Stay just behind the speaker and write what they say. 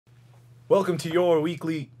Welcome to your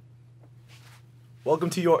weekly. Welcome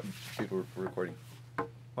to your. Dude, we're recording.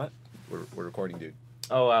 What? We're recording, dude.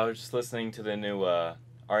 Oh, I was just listening to the new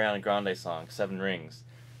Ariana Grande song, Seven Rings.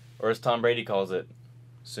 Or as Tom Brady calls it,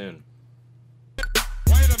 Soon. Wait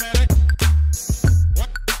a minute.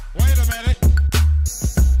 Wait a minute. Wait a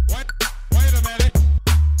minute.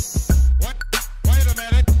 Wait a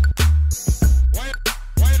minute.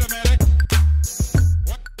 Wait a minute.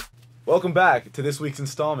 Welcome back to this week's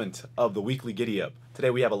installment of the Weekly Giddy Up. Today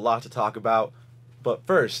we have a lot to talk about. But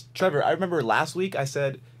first, Trevor, I remember last week I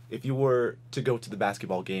said if you were to go to the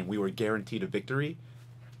basketball game, we were guaranteed a victory.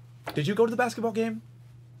 Did you go to the basketball game?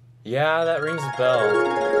 Yeah, that rings a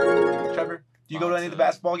bell. Trevor, do you go to any of the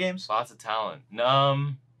basketball games? Lots of talent.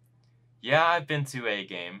 Yeah, I've been to a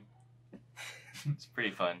game. It's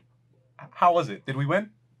pretty fun. How was it? Did we win?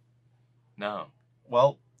 No.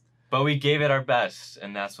 Well, but we gave it our best,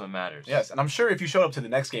 and that's what matters. yes, and I'm sure if you showed up to the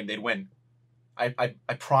next game, they'd win. I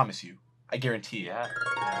promise you. I guarantee it. Yeah,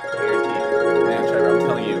 I guarantee it. Man, Trevor, I'm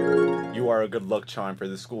telling you, you are a good luck charm for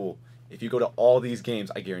the school. If you go to all these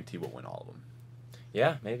games, I guarantee we'll win all of them.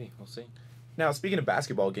 Yeah, maybe. We'll see. Now, speaking of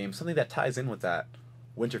basketball games, something that ties in with that,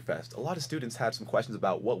 Winterfest. A lot of students had some questions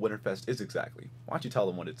about what Winterfest is exactly. Why don't you tell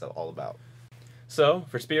them what it's all about? So,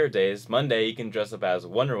 for Spirit Days, Monday you can dress up as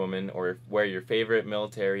Wonder Woman or wear your favorite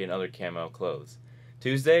military and other camo clothes.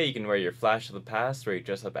 Tuesday you can wear your Flash of the Past where you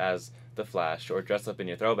dress up as the Flash or dress up in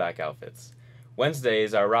your throwback outfits. Wednesday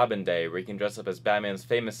is our Robin Day where you can dress up as Batman's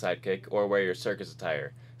famous sidekick or wear your circus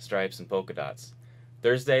attire, stripes and polka dots.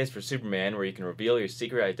 Thursday is for Superman where you can reveal your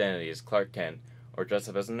secret identity as Clark Kent or dress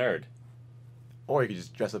up as a nerd. Or you could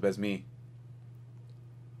just dress up as me.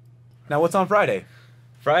 Now, what's on Friday?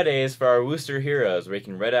 Friday is for our Wooster Heroes where you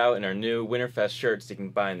can red out in our new Winterfest shirts you can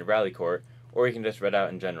buy in the rally court or you can just red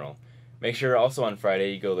out in general. Make sure also on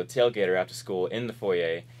Friday you go to the tailgater after school in the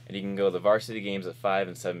foyer and you can go to the varsity games at 5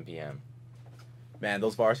 and 7 p.m. Man,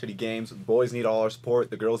 those varsity games, the boys need all our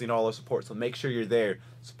support, the girls need all our support, so make sure you're there.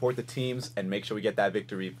 Support the teams, and make sure we get that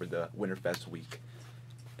victory for the Winterfest week.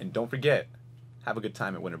 And don't forget, have a good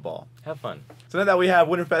time at Winter Ball. Have fun. So now that we have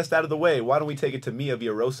Winterfest out of the way, why don't we take it to Mia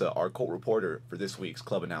Villarosa, our Colt reporter, for this week's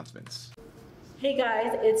club announcements. Hey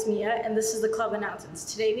guys, it's Mia, and this is the club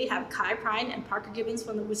announcements. Today we have Kai Prine and Parker Gibbons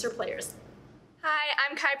from the Wooster Players. Hi,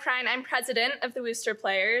 I'm Kai Prine. I'm president of the Wooster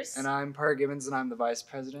Players. And I'm Parker Gibbons, and I'm the vice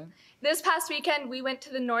president. This past weekend, we went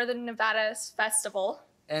to the Northern Nevada Festival.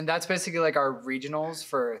 And that's basically like our regionals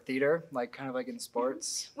for theater, like kind of like in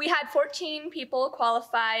sports. We had 14 people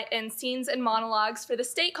qualify in scenes and monologues for the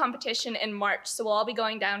state competition in March, so we'll all be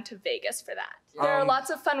going down to Vegas for that. There are lots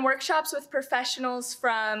of fun workshops with professionals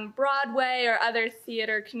from Broadway or other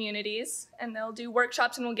theater communities, and they'll do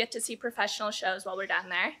workshops and we'll get to see professional shows while we're down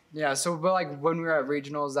there. Yeah, so but like when we were at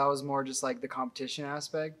regionals, that was more just like the competition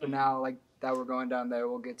aspect, but now like that we're going down there,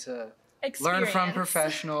 we'll get to learn from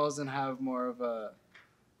professionals and have more of a,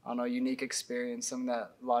 I don't know, unique experience, something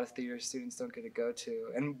that a lot of theater students don't get to go to.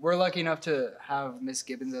 And we're lucky enough to have Miss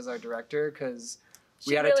Gibbons as our director because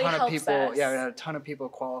we had a ton of people. Yeah, we had a ton of people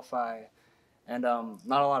qualify, and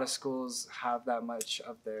not a lot of schools have that much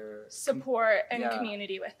of their support and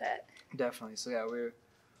community with it. Definitely. So yeah, we're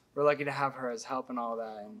lucky to have her as help and all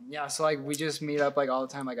that. And yeah, so like we just meet up like all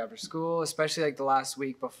the time, like after school, especially like the last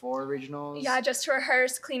week before regionals. Yeah, just to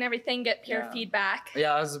rehearse, clean everything, get peer feedback.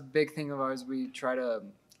 Yeah, that's a big thing of ours. We try to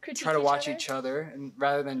watch each other, and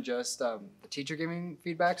rather than just the teacher giving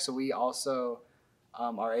feedback, so we also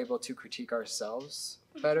are able to critique ourselves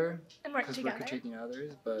better and work because we're critiquing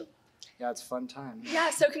others. But yeah, it's a fun time. Yeah,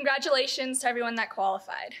 so congratulations to everyone that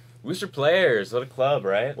qualified. Wooster Players, what a club,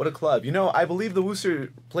 right? What a club. You know, I believe the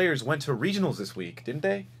Wooster Players went to regionals this week, didn't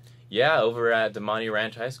they? Yeah, over at Demonte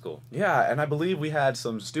Ranch High School. Yeah, and I believe we had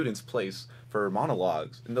some students place for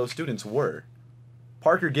monologues, and those students were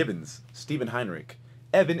Parker Gibbons, Stephen Heinrich,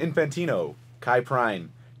 Evan Infantino, Kai Prine,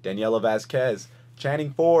 Daniela Vasquez,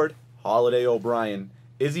 Channing Ford, Holiday O'Brien,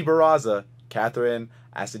 Izzy Barraza, Catherine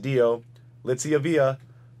Asadio, Litsia Villa,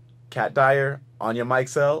 Kat Dyer, Anya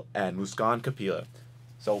Mikesell, and Muskan Kapila.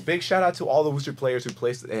 So big shout out to all the Wooster Players who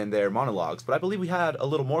placed in their monologues, but I believe we had a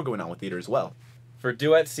little more going on with theater as well. For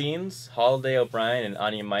duet scenes, Holiday O'Brien and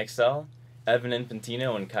Anya Mikesell, Evan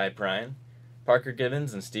Infantino and Kai Prine, Parker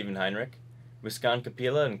Gibbons and Stephen Heinrich, Muskan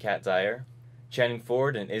Kapila and Kat Dyer, Channing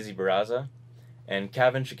Ford and Izzy Barraza, and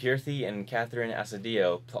Kavin Shakirthi and Catherine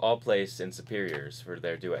Asadio all placed in Superiors for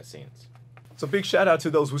their duet scenes. So big shout out to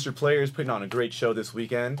those Wooster Players putting on a great show this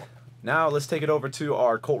weekend. Now let's take it over to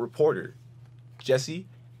our Colt reporter, Jesse,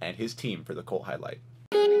 and his team for the Colt highlight.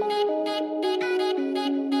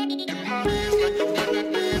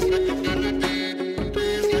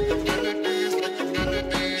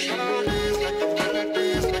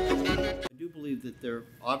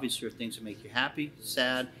 obviously are things that make you happy,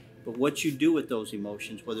 sad, but what you do with those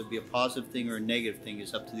emotions, whether it be a positive thing or a negative thing,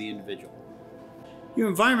 is up to the individual. Your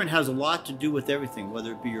environment has a lot to do with everything,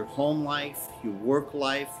 whether it be your home life, your work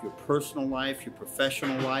life, your personal life, your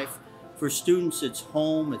professional life. For students, it's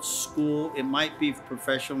home, it's school, it might be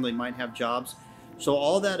professional, they might have jobs. So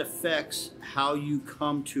all that affects how you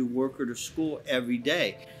come to work or to school every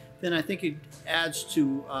day. Then I think it adds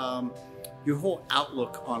to your whole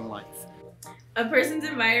outlook on life. A person's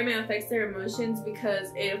environment affects their emotions because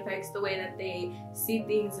it affects the way that they see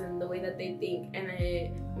things and the way that they think, and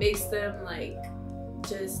it makes them like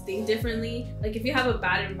just think differently. Like if you have a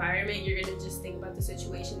bad environment, you're gonna just think about the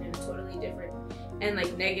situation in a totally different and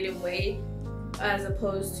like negative way, as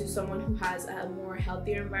opposed to someone who has a more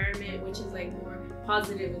healthier environment, which is like more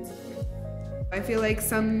positive and supportive. I feel like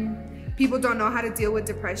some people don't know how to deal with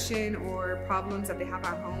depression or problems that they have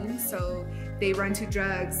at home, so they run to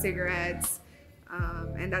drugs, cigarettes,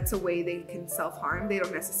 and that's a way they can self-harm. They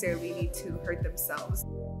don't necessarily need to hurt themselves.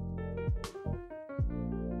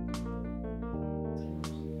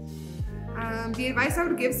 The advice I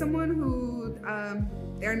would give someone who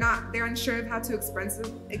they're unsure of how to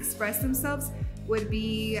express themselves would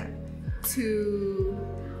be to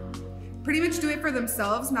pretty much do it for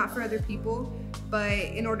themselves, not for other people. But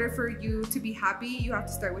in order for you to be happy, you have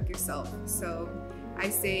to start with yourself. So I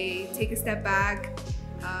say take a step back.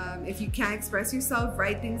 If you can't express yourself,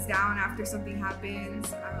 write things down after something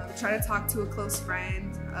happens. Try to talk to a close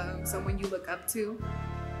friend, someone you look up to.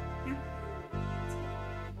 Yeah.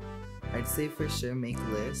 I'd say for sure make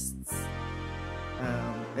lists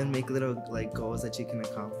and make little like goals that you can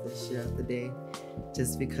accomplish throughout the day.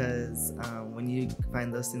 Just because when you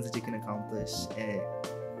find those things that you can accomplish,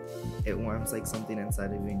 it warms like something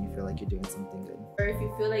inside of you and you feel like you're doing something good. Or if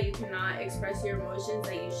you feel like you cannot express your emotions,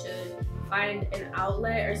 that you should find an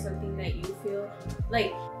outlet or something that you feel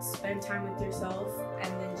like, spend time with yourself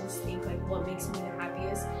and then just think like what makes me the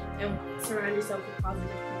happiest and surround yourself with positive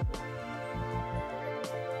people.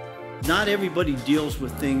 Not everybody deals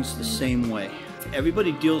with things the same way.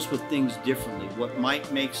 Everybody deals with things differently. What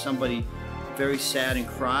might make somebody very sad and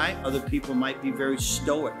cry, other people might be very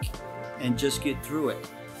stoic and just get through it.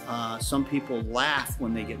 Some people laugh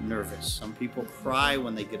when they get nervous. Some people cry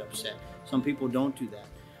when they get upset. Some people don't do that.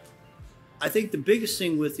 I think the biggest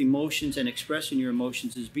thing with emotions and expressing your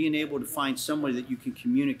emotions is being able to find somebody that you can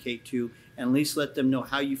communicate to and at least let them know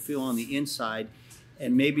how you feel on the inside.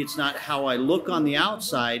 And maybe it's not how I look on the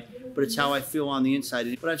outside, but it's how I feel on the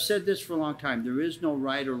inside. But I've said this for a long time. There is no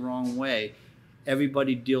right or wrong way.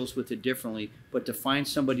 Everybody deals with it differently. But to find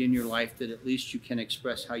somebody in your life that at least you can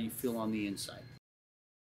express how you feel on the inside.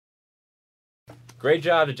 Great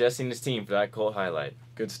job to Jesse and his team for that Colt highlight.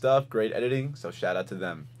 Good stuff, great editing, so shout out to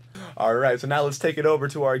them. All right, so now let's take it over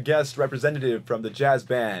to our guest representative from the jazz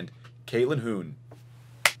band, Caitlin Hoon.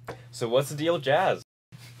 So what's the deal with jazz?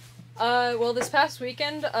 Well, this past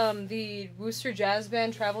weekend, the Worcester Jazz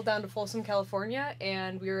Band traveled down to Folsom, California,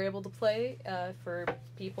 and we were able to play for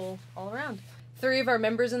people all around. 3 of our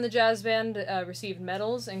members in the jazz band received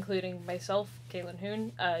medals, including myself, Caitlin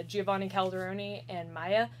Hoon, Giovanni Calderoni, and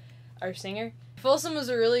Maya, our singer. Folsom was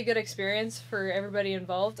a really good experience for everybody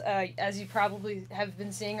involved. As you probably have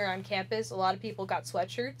been seeing around campus, a lot of people got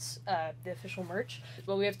sweatshirts, the official merch.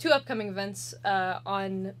 But we have 2 upcoming events.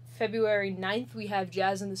 On February 9th, we have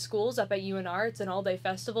Jazz in the Schools up at UNR. It's an all-day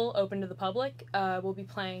festival open to the public. We'll be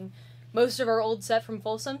playing most of our old set from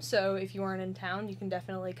Folsom, so if you aren't in town, you can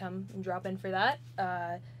definitely come and drop in for that.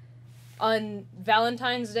 On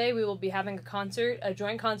Valentine's Day, we will be having a concert, a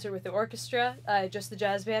joint concert with the orchestra, just the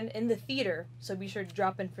jazz band, in the theater, so be sure to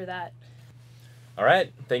drop in for that. All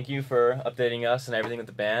right, thank you for updating us and everything with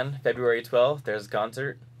the band. February 12th, there's a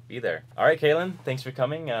concert. Be there. All right, Kaylin, thanks for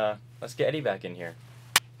coming. Let's get Eddie back in here.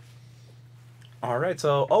 All right,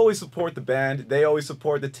 so always support the band. They always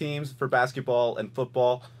support the teams for basketball and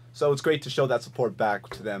football, so it's great to show that support back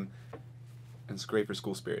to them. And it's great for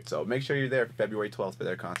school spirit, so make sure you're there for February 12th for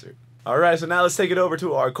their concert. All right, so now let's take it over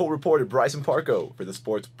to our Colt reporter, Bryson Parko, for the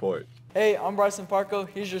sports report. Hey, I'm Bryson Parko.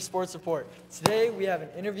 Here's your sports report. Today we have an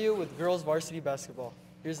interview with girls varsity basketball.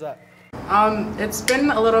 Here's that. It's been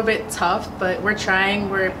a little bit tough, but we're trying.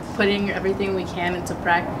 We're putting everything we can into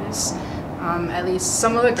practice. At least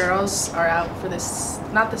some of the girls are out for this,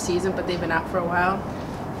 not the season, but they've been out for a while.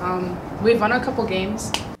 We've won a couple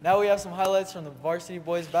games. Now we have some highlights from the varsity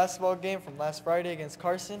boys basketball game from last Friday against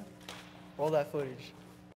Carson. Roll that footage.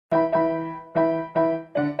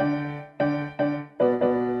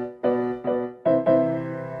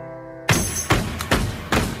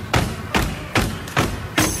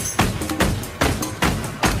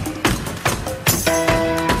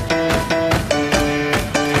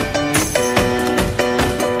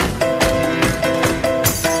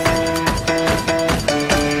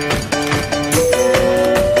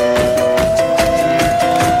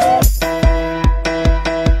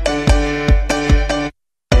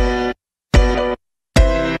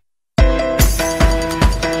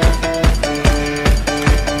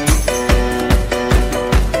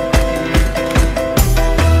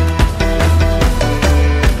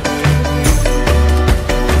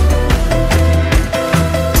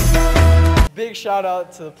 shout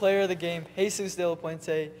out to the player of the game, Jesus De La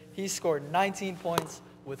Puente. He scored 19 points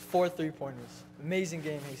with 4 3-pointers. Amazing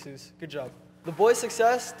game, Jesus. Good job. The boys'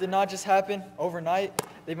 success did not just happen overnight.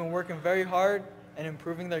 They've been working very hard and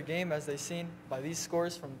improving their game, as they've seen by these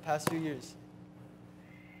scores from the past few years.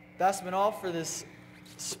 That's been all for this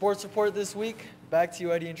sports report this week. Back to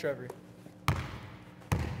you, Eddie and Trevor.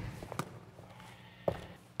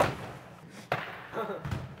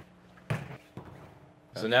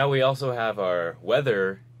 So now we also have our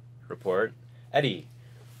weather report. Eddie,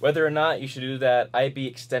 whether or not you should do that IB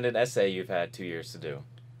extended essay you've had 2 years to do.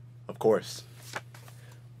 Of course.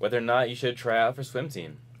 Whether or not you should try out for swim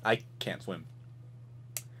team. I can't swim.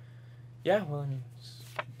 Yeah, well, I mean...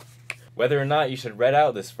 Whether or not you should red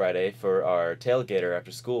out this Friday for our tailgater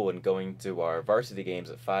after school and going to our varsity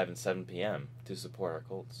games at 5 and 7 p.m. to support our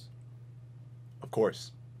Colts. Of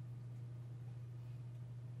course.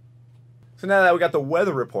 So now that we got the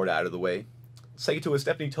weather report out of the way, let's take it to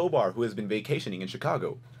Stephanie Tobar, who has been vacationing in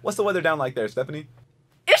Chicago. What's the weather down like there, Stephanie?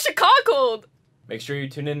 It's Chicago! Make sure you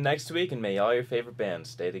tune in next week and may all your favorite bands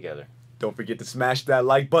stay together. Don't forget to smash that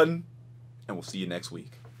like button, and we'll see you next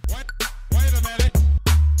week.